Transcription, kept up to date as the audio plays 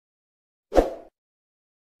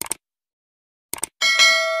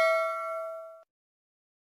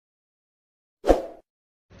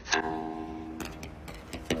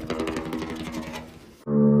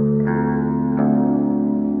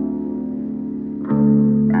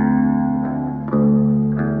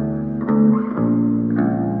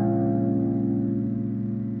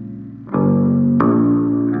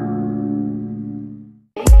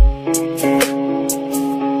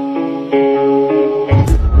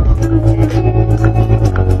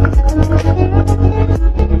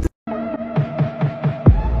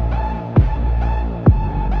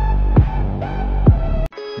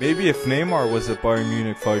if Neymar was at Bayern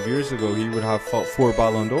Munich 5 years ago, he would have fought 4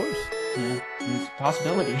 Ballon d'Ors. Yeah, there's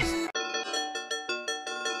possibilities.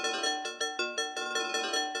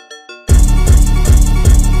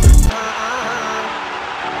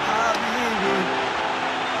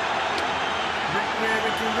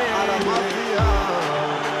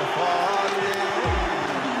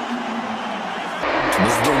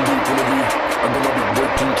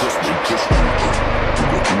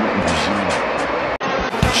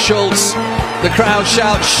 Schultz, the crowd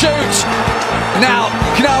shouts, shoot! Now,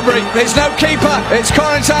 Gnabry, there's no keeper, it's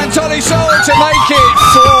Corentin Tolisso to make it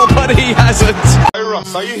 4, but he hasn't. Hey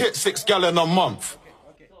Russ, how you hit 6 gallon a month?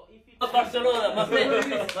 Barcelona, my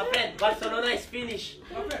friend, Barcelona is finished.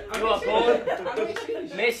 You are gone.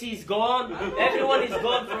 Messi is gone. Everyone is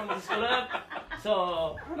gone from this club.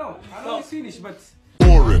 So no, I know it's finished, but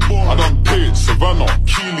boring. I done paid Savannah,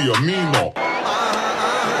 Keely, Amino.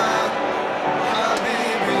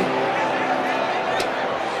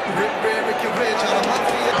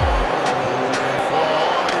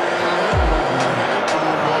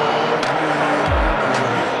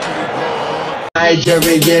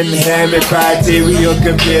 Nigerian hammer criteria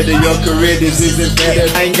compared to your career. This isn't better.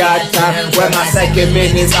 I ain't got time. When my second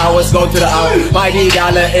minutes, I was going to the almighty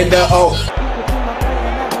dollar in the O.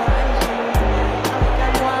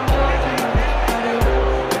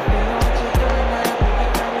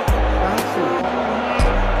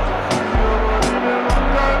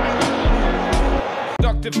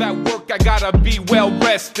 At work, I gotta be well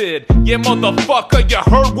rested. Yeah, motherfucker, you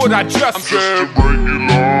heard what I just said.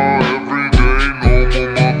 Regular, everyday,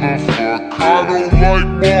 normal motherfucker. I don't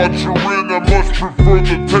like margarine, I much prefer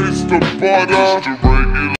the taste of butter.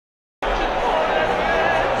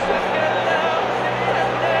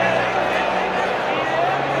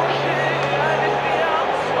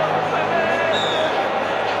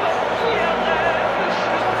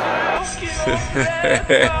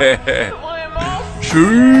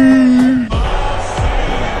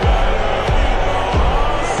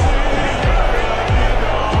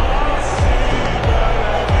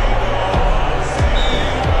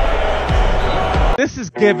 This is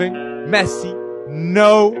giving Messi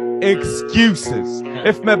no excuses.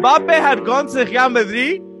 If Mbappe had gone to Real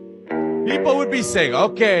Madrid, people would be saying,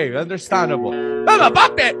 okay, understandable. But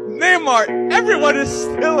Mbappe, Neymar, everyone is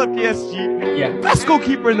still at PSG. Yeah. Best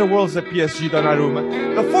goalkeeper in the world is at PSG, Donnarumma.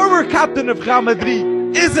 The former captain of Real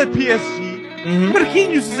Madrid is at PSG.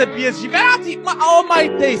 Marquinhos is at PSG. All my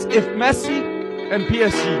days, if Messi and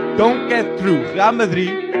PSG don't get through Real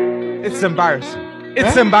Madrid, it's embarrassing.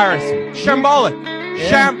 It's embarrassing. Shambolic.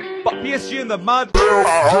 PSG in the mud. I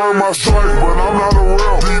heard my strike, but I'm not a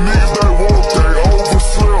real. These niggas that walk, they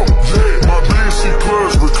oversell. Yeah, my bitch, she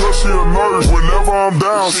clutch because she a nurse. Whenever I'm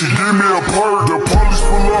down, she give me a perk. The police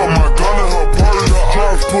pull up, my gun in her purse. The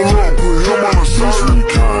cops pull up, put him on the shirt. We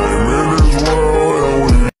came in this world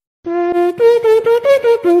and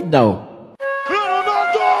we... No.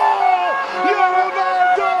 Ronaldo! Yeah,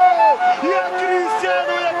 Ronaldo! Yeah,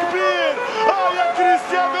 Cristiano, yeah, Kabir! Oh, yeah,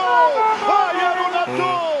 Cristiano! Oh, yeah,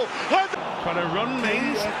 Ronaldo! Trying to run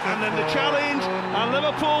means, and then the challenge, and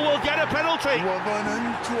Liverpool will get a penalty.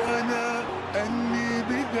 وظننت أنا أني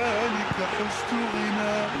بذلك فزت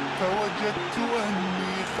غنى فوجدت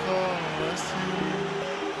أني خاسر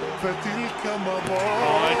فتلك مضى.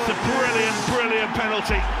 Oh, it's a brilliant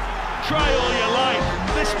penalty. Try all your life.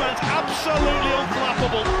 This man's absolutely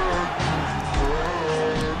unflappable.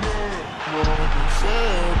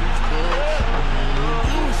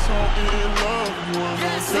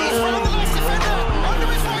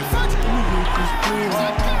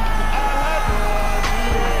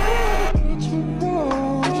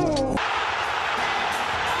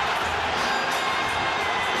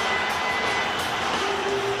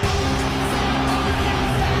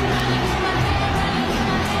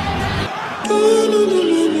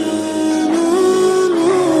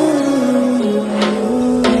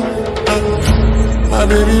 My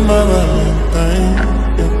baby, my Valentine,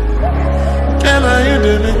 yeah. Can I hear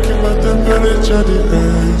the making my temperature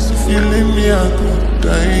rise? Feeling me, I could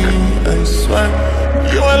die, I swear.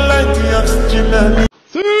 You are like the oxygen I need.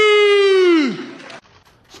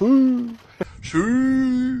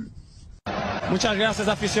 muchas gracias,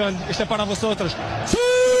 afición. Este para vosotros.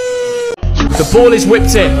 The ball is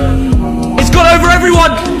whipped in. It's gone over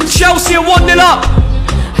everyone. Chelsea are 1-0 up.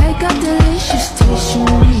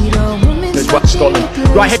 There's what Scotland.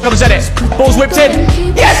 Right, here comes Zenit. Ball's whipped in.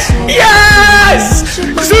 Yes! Yes!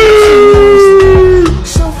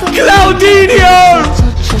 Claudinho!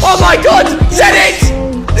 Oh my God! Zenit!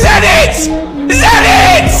 Zenit!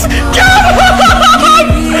 Zenit! Come on!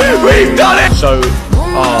 We've done it! So,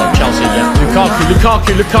 Chelsea, yeah.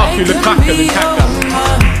 Lukaku.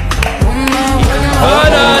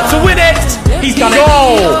 Werner to win it. He's done it.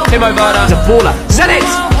 Timo Werner. He's a baller. Zenit.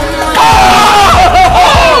 Oh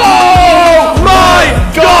my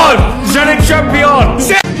God! Zenit champion.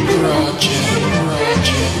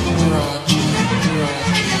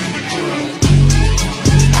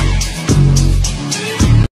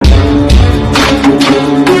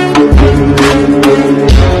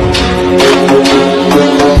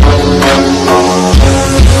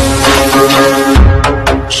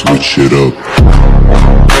 Switch it up.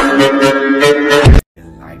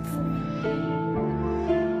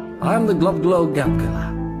 I'm the Glow Gabgala.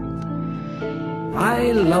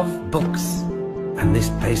 I love books, and this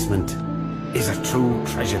basement is a true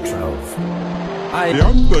treasure trove. I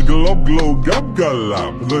am the Glow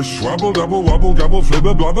Gabgala, the schwabble double wobble gobble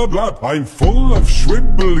flibber blubber blub. I'm full of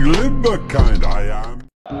schwibble glibber kind. I am.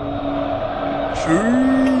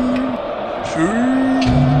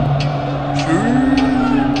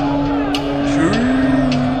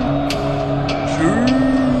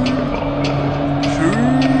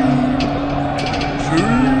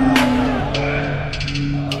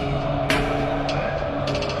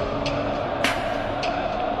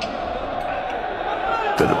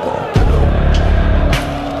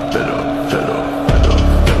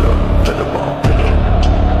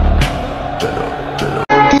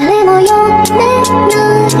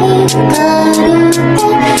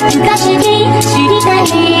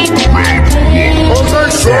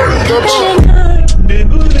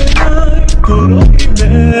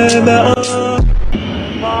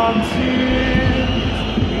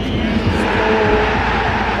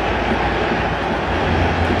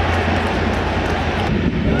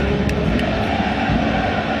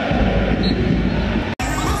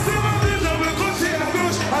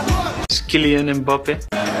 Kylian Mbappé.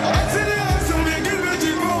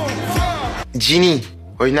 Genie,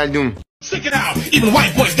 Ronaldo. Stick it out, even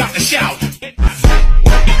white boys got to shout.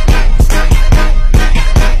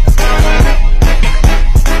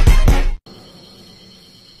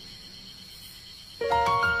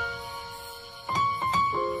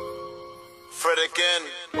 Fred again.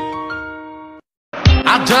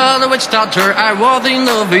 After the witch doctor, I was in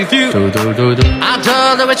love with you.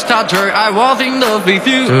 After the witch doctor, I was in love with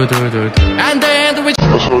you. And then the witch.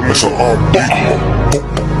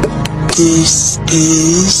 This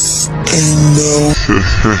is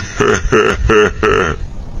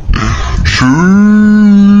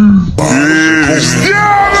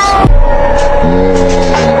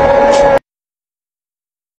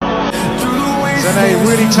Zane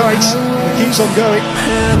really tight, he keeps on going.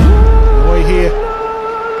 Away here.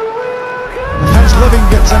 The fans loving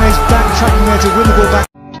Zane's back, tracking there to win the ball back.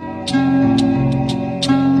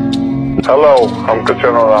 Hello, I'm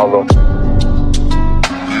Cristiano Ronaldo.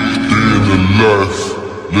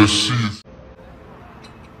 Let's see.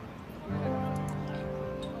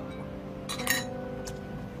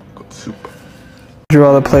 Would you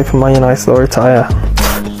rather play for Man United or retire?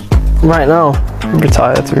 Right now,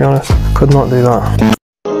 retire, to be honest. Could not do that.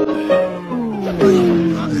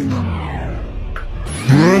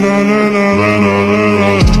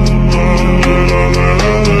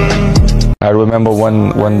 I remember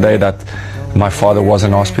one day that my father was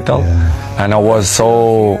in hospital, and I was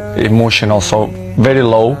so emotional, so very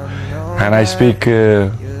low, and I speak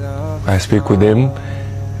with him,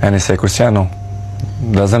 and he said, Cristiano,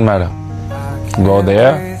 doesn't matter, go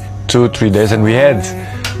there 2-3 days. And we had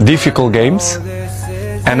difficult games,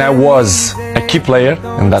 and I was a key player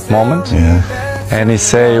in that moment. And he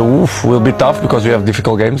say, oof, will be tough because we have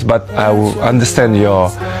difficult games, but I will understand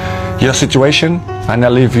your situation, and I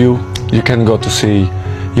leave you can go to see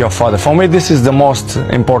your father. For me, this is the most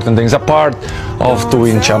important things, apart of to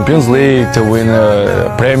win Champions League, to win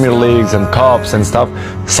Premier Leagues and Cups and stuff.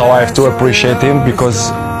 So I have to appreciate him,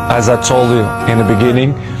 because as I told you in the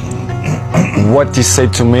beginning, what he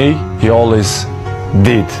said to me, he always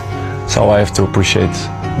did. So I have to appreciate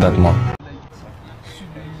that more.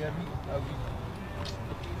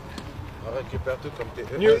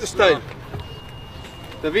 New style.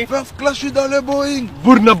 T'as vu? Clash dans le Boeing.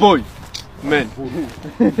 Burna Boy. Man.